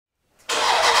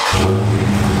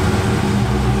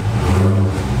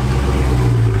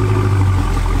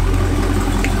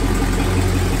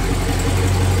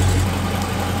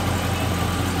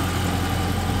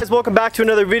Welcome back to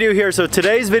another video here. So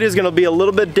today's video is going to be a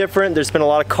little bit different. There's been a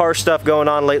lot of car stuff going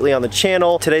on lately on the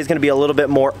channel. Today's going to be a little bit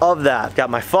more of that.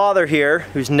 Got my father here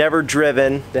who's never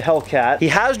driven the HELLCAT. He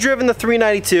has driven the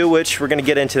 392, which we're going to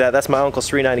get into that. That's my uncle's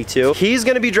 392. He's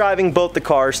going to be driving both the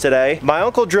cars today. My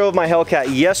uncle drove my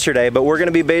HELLCAT yesterday, but we're going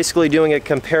to be basically doing a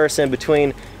comparison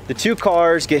between the two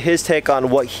cars, get his take on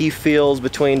what he feels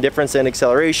between difference in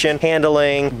acceleration,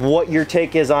 handling, what your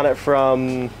take is on it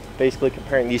from basically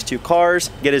comparing these two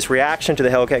cars, get his reaction to the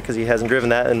HELLCAT because he hasn't driven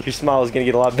that, and your smile is going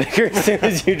to get a lot bigger as soon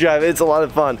as you drive it. It's a lot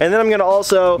of fun. And then I'm going to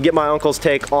also get my uncle's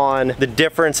take on the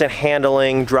difference in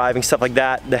handling, driving, stuff like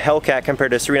that, the HELLCAT compared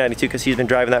to his 392, because he's been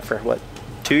driving that for what,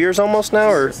 2 years almost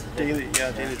now, or daily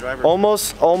driver.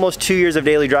 Almost 2 years of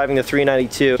daily driving the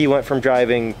 392. He went from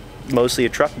driving mostly a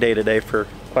truck day to day for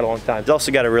quite a long time. He's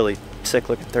also got a really sick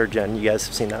looking third gen. You guys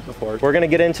have seen that before. We're going to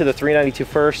get into the 392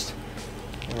 first.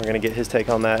 We're gonna get his take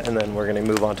on that, and then we're gonna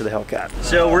move on to the HELLCAT.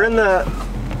 So we're in the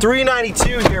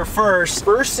 392 here first.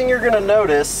 First thing you're gonna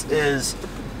notice is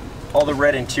all the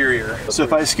red interior. So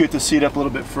if I scoot the seat up a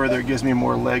little bit further, it gives me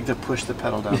more leg to push the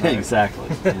pedal down. Right? Exactly.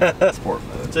 Yeah, sport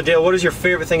mode. So Dale, what is your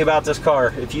favorite thing about this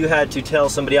car? If you had to tell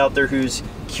somebody out there who's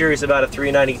curious about a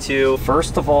 392.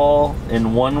 First of all,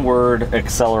 in one word,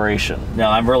 acceleration.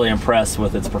 Now, I'm really impressed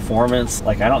with its performance.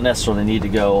 Like, I don't necessarily need to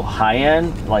go high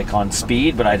end, like on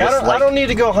speed, but I don't need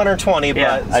to go 120,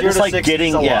 yeah, but I just like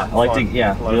getting, yeah, I like to,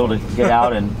 yeah, be able to get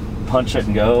out and punch it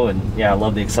and go, and yeah, I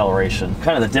love the acceleration.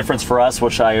 Kind of the difference for us,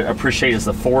 which I appreciate, is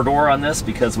the 4-door on this,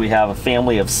 because we have a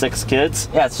family of 6 kids.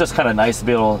 Yeah, it's just kind of nice to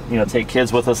be able to, you know, take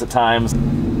kids with us at times. Yeah.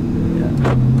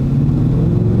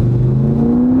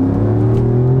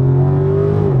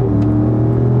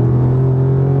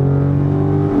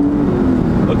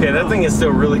 Okay, that thing is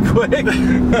still really quick.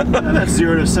 That's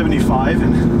 0 to 75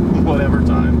 in whatever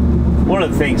time. One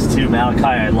of the things too, Malachi,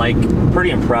 I like,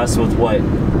 pretty impressed with what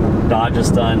Dodge has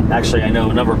done. Actually, I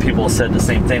know a number of people have said the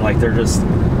same thing, like they're just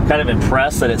kind of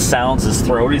impressed that it sounds as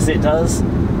throaty as it does.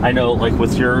 I know, like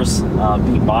with yours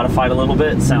being modified a little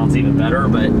bit, it sounds even better,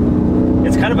 but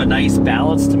it's kind of a nice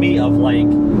balance to me of like,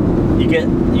 you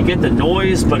get the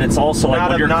noise, but it's also like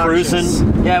when you're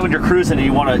cruising. Yeah, when you're cruising and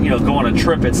you want to, you know, go on a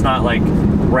trip, it's not like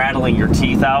rattling your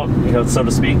teeth out, you know, so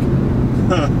to speak.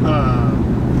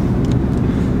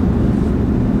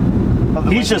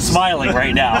 He's just smiling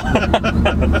right now.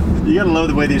 You gotta love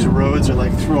the way these roads are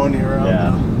like throwing you around.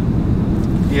 Yeah.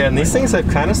 Yeah, and these things have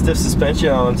kind of stiff suspension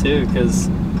on them too, because,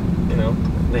 you know,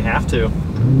 they have to.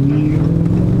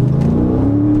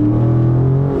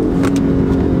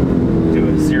 Do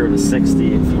a 0 to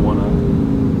 60 if you want to.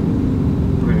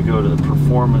 We're going to go to the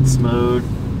performance mode,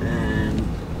 and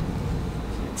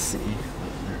let's see.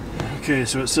 Okay,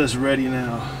 so it says ready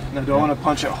now. Now, do I want to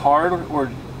punch it hard,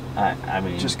 or I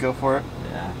mean, just go for it?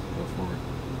 Yeah, go for it.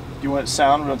 Do you want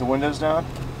sound with the windows down?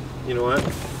 You know what?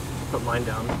 Put mine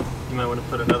down. You might want to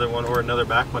put another one or another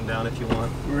back one down if you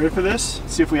want. We ready for this?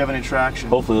 Let's see if we have any traction.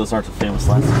 Hopefully those aren't the famous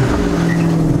lines.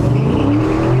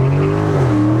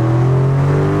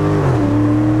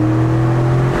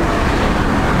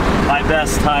 My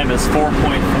best time is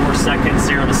 4.4 seconds,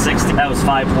 0 to 60. That was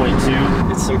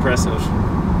 5.2. It's impressive.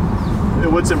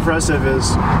 What's impressive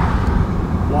is,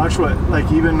 watch what,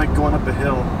 like even like going up a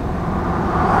hill.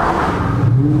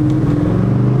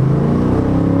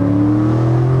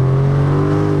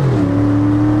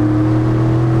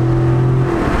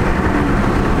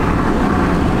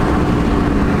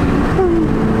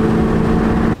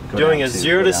 Doing a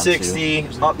 0 to 60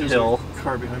 uphill. There's a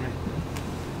car behind me.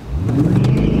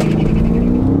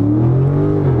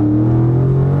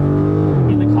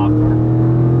 In the cop car.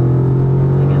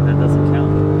 Again, that doesn't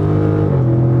count.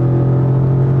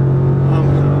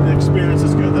 The experience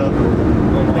is good though.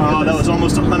 Oh, that was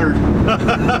almost 100.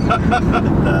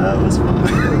 That was fun.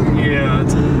 Yeah.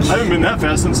 I haven't been that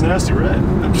fast since Nasty Red.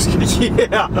 I'm just kidding.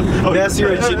 Yeah. Nasty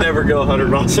Red should never go 100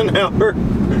 miles an hour.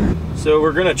 So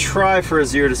we're gonna try for a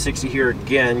 0 to 60 here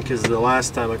again, because the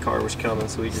last time a car was coming,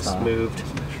 so we just moved.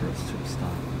 Make sure it's to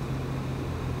stop.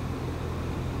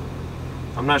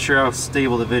 I'm not sure how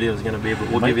stable the video is gonna be, but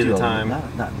we'll give you the time.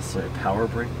 Not necessarily a power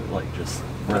brake, but like just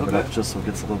rev it up just so it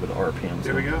gets a little bit of RPM.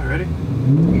 Here we go, ready?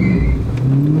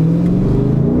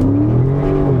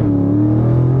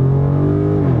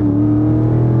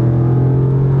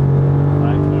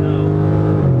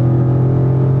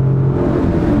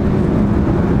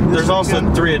 There's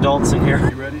also 3 adults in here.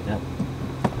 You ready? Yep. That's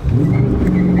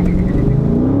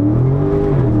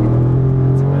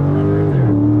a good run right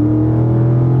there.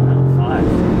 5.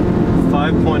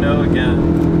 2.0 again.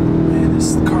 Man,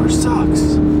 this car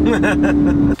sucks.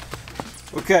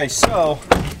 Okay, so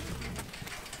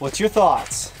what's your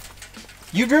thoughts?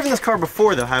 You've driven this car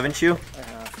before though, haven't you? I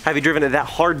have. Have you driven it that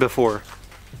hard before?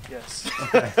 Yes.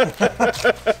 Okay.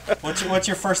 What's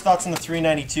your first thoughts on the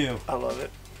 392? I love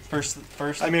it. First.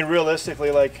 I mean,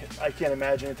 realistically, like, I can't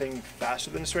imagine anything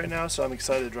faster than this right now, so I'm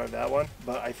excited to drive that one.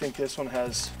 But I think this one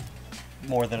has,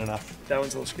 more than enough. that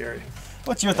one's a little scary.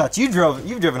 What's your thoughts? You've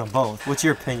driven them both. What's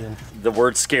your opinion? The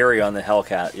word scary on the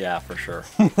Hellcat, yeah, for sure.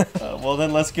 Well,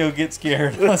 then let's go get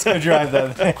scared. Let's go drive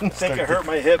that thing. I think I hurt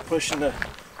my hip pushing the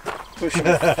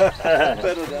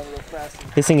pedal down real fast.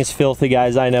 This thing is filthy,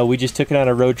 guys. I know. We just took it on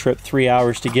a road trip, 3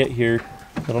 hours to get here.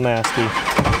 A little nasty.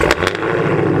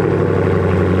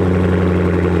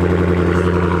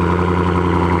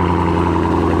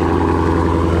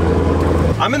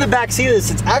 I'm in the back seat of this.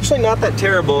 It's actually not that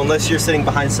terrible unless you're sitting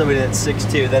behind somebody that's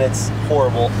 6'2", then it's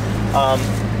horrible.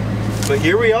 But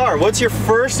here we are. What's your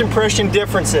first impression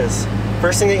differences?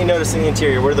 First thing that you notice in the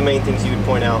interior, what are the main things you would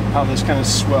point out? How this kind of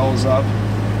swells up.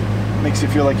 Makes you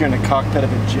feel like you're in a cockpit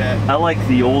of a jet. I like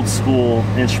the old school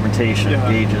instrumentation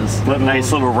gauges.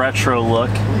 Nice little retro look.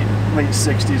 Late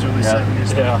 60s, early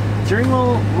 70s. Yeah. Steering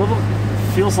wheel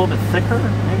feels a little bit thicker.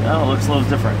 Maybe. Oh, it looks a little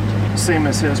different. Same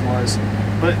as his was.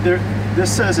 But this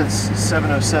says it's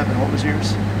 707. What was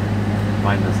yours?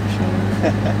 Mine doesn't show.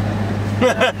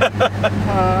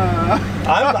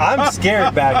 I'm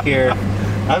scared back here.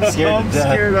 I'm scared. I'm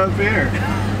scared up here.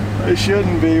 I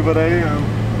shouldn't be, but I am.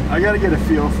 I gotta get a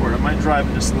feel for it. I might drive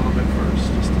it just a little bit first.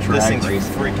 Just to try. This thing's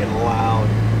freaking loud.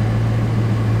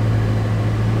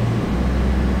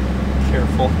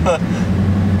 Careful.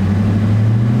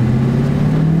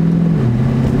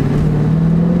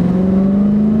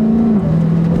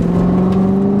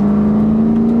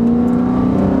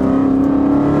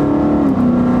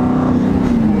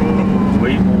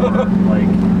 Way more like.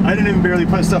 I didn't even barely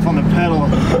put stuff on the pedal.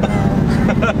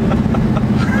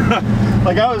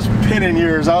 Like I was pinning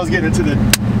yours. I was getting it to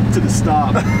the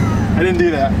stop. I didn't do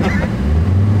that.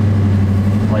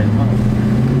 Light 'em up.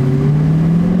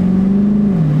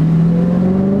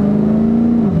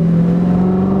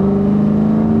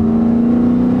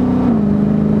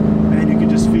 Man, you can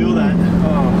just feel that.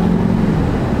 Oh.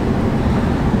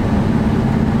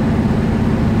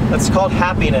 That's called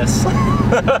happiness.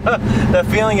 That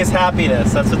feeling is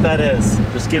happiness. That's what that is.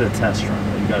 Just get a test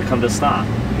run. You gotta come to a stop.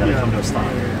 You gotta come to a stop.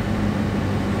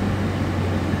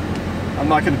 I'm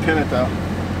not gonna pin it though.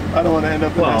 I don't want to end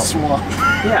up in that swamp.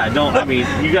 Yeah, I mean,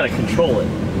 you gotta control it.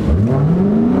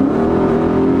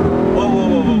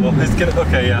 Whoa. It's gonna,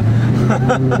 okay, yeah.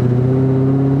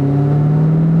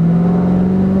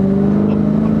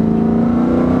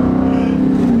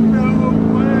 No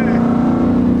way.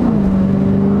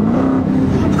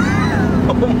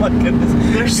 Oh my goodness.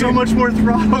 There's so much more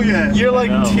throttle yet. You're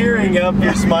like tearing up.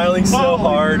 You're smiling so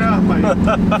hard. God,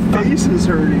 my face is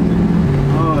hurting.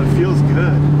 Oh, it feels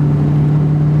good.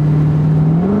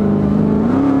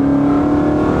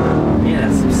 Yeah,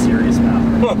 that's some serious power.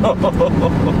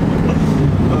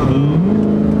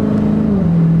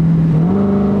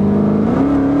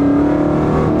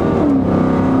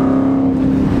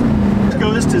 Let's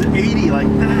go this to 80 like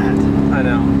that. I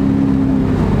know.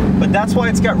 But that's why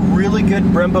it's got really good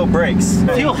Brembo brakes.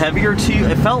 Feel heavier to you?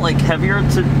 It felt like heavier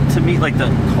to me, like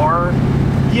the car.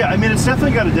 Yeah, I mean, it's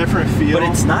definitely got a different feel. But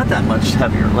it's not that much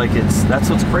heavier. Like that's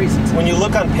what's crazy. When you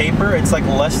look on paper, it's like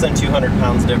less than 200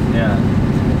 pounds different. Yeah.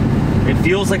 It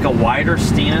feels like a wider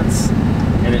stance,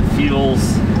 and it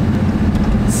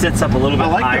sits up a little bit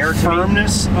higher. I like the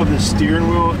firmness of the steering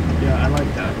wheel. Yeah, I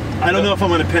like that. I don't know if I'm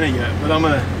going to pin it yet, but I'm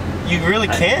going to. You really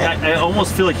can't. I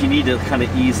almost feel like you need to kind of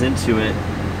ease into it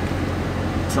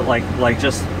to like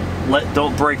just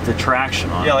don't break the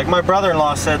traction on it. Yeah, like my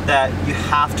brother-in-law said that you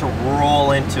have to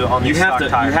roll into it on these stock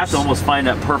tires. You have to almost find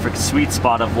that perfect sweet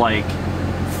spot of like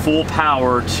full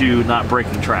power to not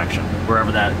breaking traction,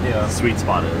 wherever that sweet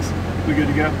spot is. We good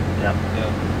to go? Yeah.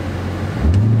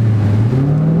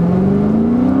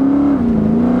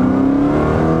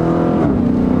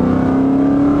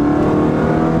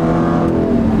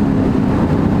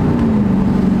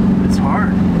 It's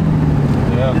hard.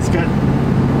 Yeah. It's got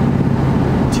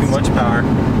too much power.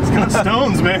 It's got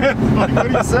stones, man. Like, what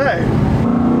do you say?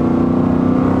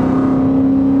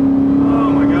 Oh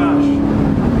my gosh.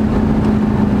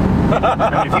 I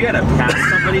mean, if you had to pass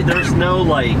somebody, there's no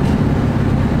like.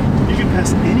 You can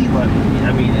pass anybody.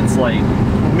 I mean, it's like.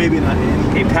 Maybe not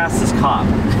anybody. Hey, pass this cop.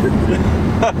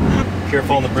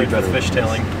 Careful on the bridge with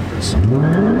fishtailing.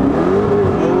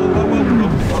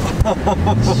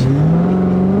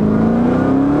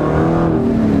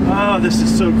 Oh, this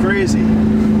is so crazy.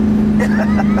 Oh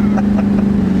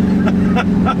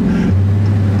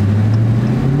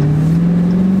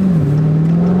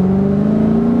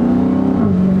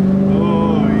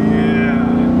yeah.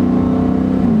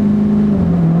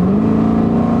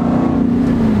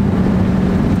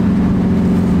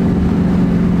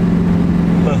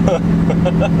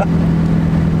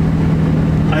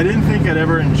 I didn't think I'd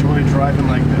ever enjoy driving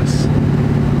like this.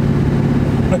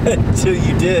 Until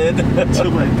you did.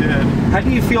 Until I did. How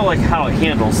do you feel like how it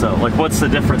handles though? Like what's the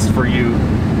difference for you?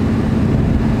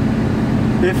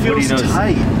 It feels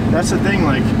tight. That's the thing,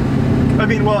 like, I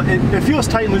mean, well, it feels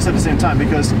tight and loose at the same time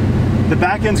because the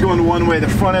back end's going one way, the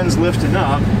front end's lifting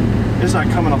up. It's not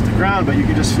coming off the ground, but you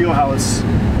can just feel how it's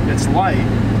light.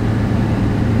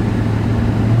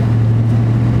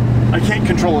 I can't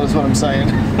control it is what I'm saying.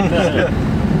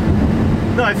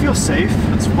 No, I feel safe.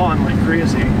 It's fun like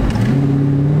crazy.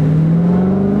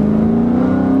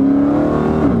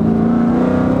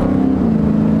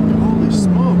 Holy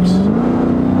smokes.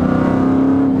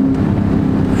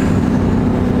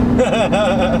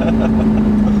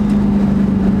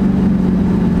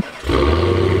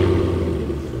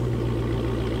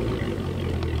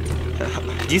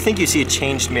 Do you think you see a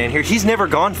changed man here? He's never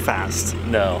gone fast.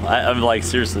 No, I'm like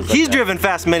seriously. He's driven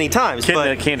fast many times,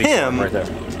 but him, right there.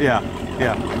 Yeah.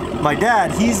 My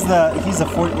dad, he's a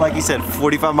 40, like you said,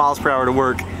 45 miles per hour to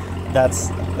work. That's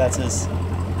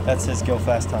his go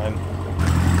fast time.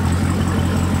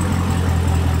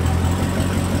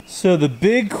 So the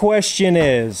big question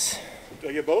is, Do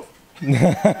I get both?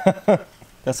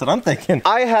 that's what I'm thinking.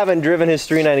 I haven't driven his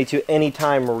 392 any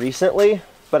time recently,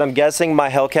 but I'm guessing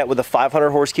my Hellcat with a 500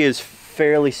 horse key is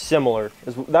fairly similar.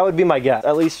 That would be my guess.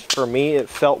 At least for me, it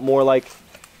felt more like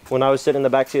when I was sitting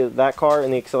in the backseat of that car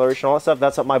and the acceleration, all that stuff,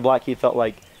 that's what my black key felt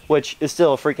like, which is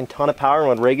still a freaking ton of power. And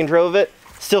when Reagan drove it,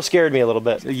 still scared me a little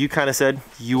bit. You kind of said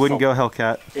you wouldn't go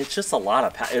Hellcat. It's just a lot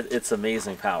of power. It's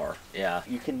amazing power. Yeah.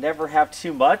 You can never have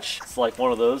too much. It's like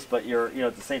one of those, but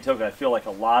at the same token, I feel like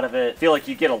a lot of it,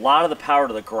 you get a lot of the power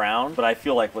to the ground, but I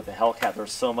feel like with the Hellcat,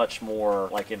 there's so much more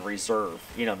like in reserve,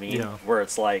 you know what I mean? Yeah. Where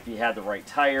it's like you had the right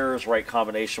tires, right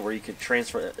combination where you could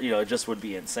transfer, it just would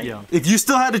be insane. Yeah. If you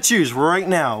still had to choose right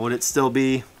now, would it still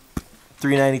be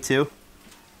 392?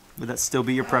 Would that still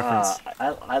be your preference?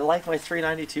 I like my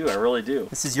 392. I really do.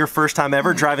 This is your first time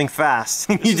ever driving fast.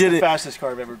 This is the fastest car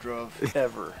I've ever drove.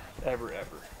 Ever.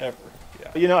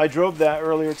 Yeah. I drove that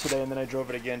earlier today, and then I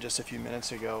drove it again just a few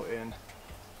minutes ago, and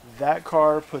that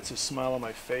car puts a smile on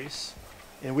my face.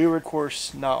 And we were, of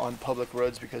course, not on public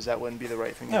roads because that wouldn't be the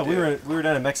right thing to do. No, we were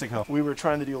down in Mexico. We were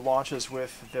trying to do launches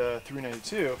with the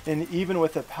 392, and even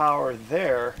with the power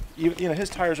there, his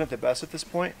tires aren't the best at this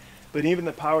point. But even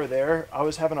the power there, I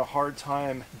was having a hard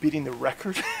time beating the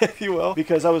record, if you will,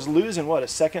 because I was losing, a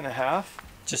second and a half?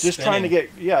 Just trying to get,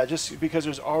 just because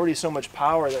there's already so much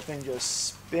power, that thing just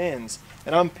spins,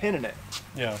 and I'm pinning it.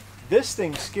 Yeah. This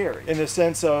thing's scary in the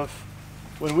sense of,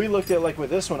 when we looked at, like with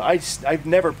this one, I've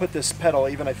never put this pedal,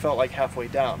 even I felt like halfway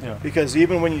down. Yeah. Because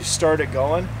even when you start it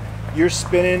going, you're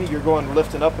spinning, you're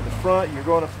lifting up in the front, you're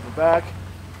going up in the back.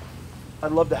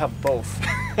 I'd love to have both.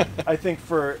 I think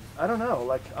I don't know,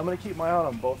 I'm gonna keep my eye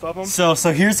on both of them. So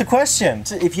here's the question.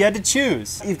 If you had to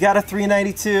choose, you've got a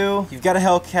 392, you've got a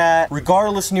Hellcat,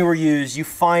 regardless new or used, you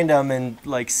find them in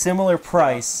similar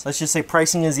price. Let's just say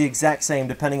pricing is the exact same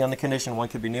depending on the condition. One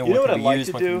could be new, one could be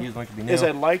used, one could be used, one could be new.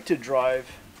 I'd like to drive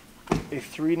a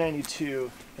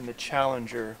 392 in the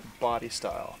Challenger body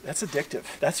style. That's addictive.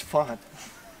 That's fun.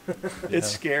 It's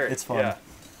scary. It's fun. Yeah.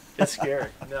 It's scary.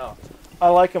 No. I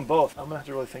like them both. I'm gonna have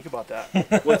to really think about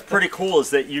that. What's pretty cool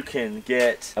is that you can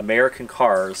get American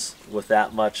cars with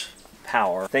that much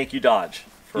power. Thank you, Dodge,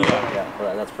 for that.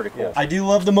 That's pretty cool. I do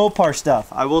love the Mopar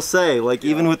stuff. I will say,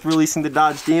 even with releasing the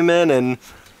Dodge Demon, and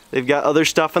they've got other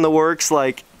stuff in the works,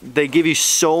 they give you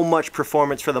so much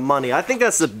performance for the money. I think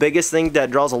that's the biggest thing that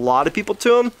draws a lot of people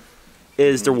to them,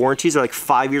 is their warranties are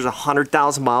 5 years,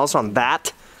 100,000 miles on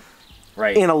that.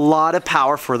 Right. And a lot of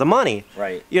power for the money.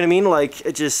 Right. You know what I mean?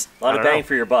 It just... A lot of bang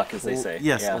for your buck, as they say.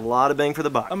 Yes, a lot of bang for the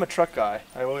buck. I'm a truck guy.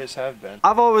 I always have been.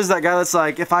 I've always that guy that's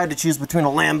if I had to choose between a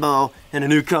Lambo and a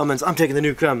new Cummins, I'm taking the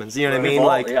new Cummins. You know what I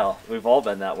mean? We've all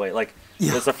been that way.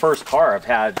 It's the first car I've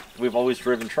had. We've always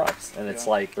driven trucks, and it's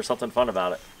there's something fun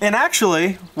about it. And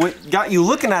actually, what got you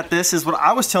looking at this is what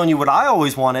I was telling you what I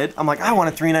always wanted. I'm I want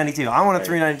a 392. I want a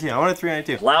 392. I want a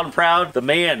 392. Loud and proud, the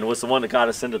man was the one that got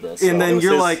us into this. And then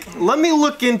you're let me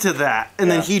look into that. And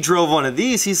then he drove one of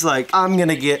these. He's I'm going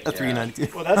to get a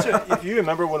 392. Well, that's if you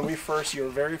remember when your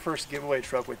very first giveaway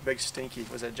truck with Big Stinky,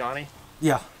 was that Johnny?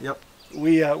 Yeah, yep.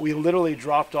 We literally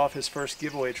dropped off his first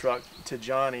giveaway truck to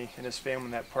Johnny and his family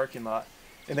in that parking lot.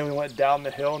 And then we went down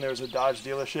the hill, and there was a Dodge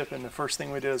delership, and the first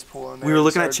thing we did was pull in there. We were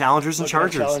looking at Challengers and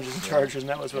Chargers. Challengers and Chargers, and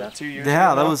that was, what, 2 years ago?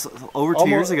 Yeah, that was over 2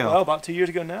 years ago. Well, about 2 years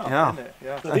ago now, Yeah. isn't it?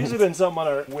 Yeah. So these have been something on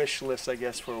our wish list, I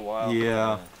guess, for a while.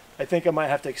 Yeah. I think I might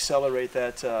have to accelerate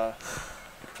that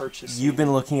purchase. You've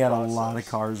been looking at a lot of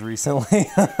cars recently.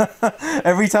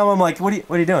 Every time I'm like, what are you doing?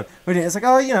 What are you doing? It's like,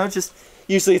 oh, you know, just...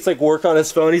 Usually it's like work on his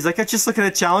phone. He's like, I'm just looking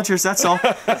at Challengers, that's all.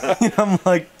 I'm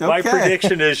like, okay. My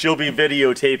prediction is you'll be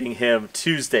videotaping him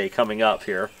Tuesday coming up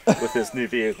here with his new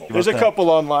vehicle. There's a couple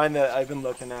online that I've been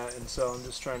looking at, and so I'm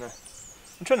just trying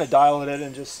to dial it in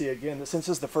and just see again. Since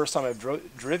this is the first time I've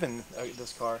driven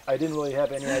this car, I didn't really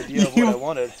have any idea of what I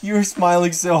wanted. You were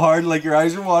smiling so hard, like your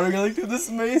eyes were watering. You're like, dude, this is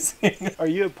amazing. Are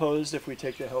you opposed if we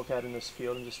take the Hellcat in this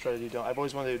field and just try to do donut? I've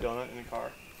always wanted to do donut in a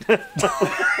car.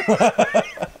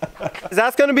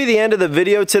 That's going to be the end of the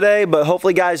video today, but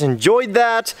hopefully guys enjoyed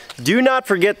that. Do not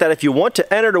forget that if you want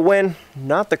to enter to win,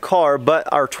 not the car,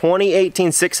 but our 2018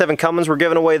 6.7 Cummins, we're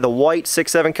giving away the white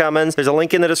 6.7 Cummins. There's a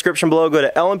link in the description below. Go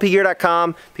to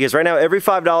lmpgear.com because right now every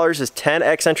 $5 is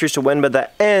 10x entries to win, but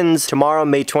that ends tomorrow,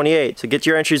 May 28th. So get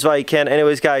your entries while you can.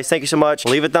 Anyways, guys, thank you so much.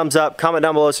 Leave a thumbs up, comment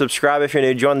down below, subscribe if you're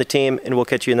new, join the team, and we'll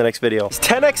catch you in the next video.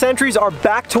 10x entries are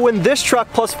back to win this truck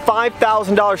plus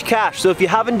 $5,000 cash. So if you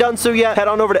haven't done so yet, head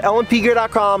on over to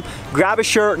lmpgear.com, grab a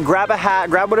shirt, grab a hat,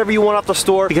 grab whatever you want off the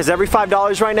store, because every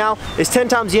 $5 right now is 10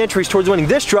 times the entries towards winning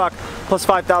this truck plus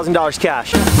 $5,000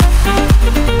 cash.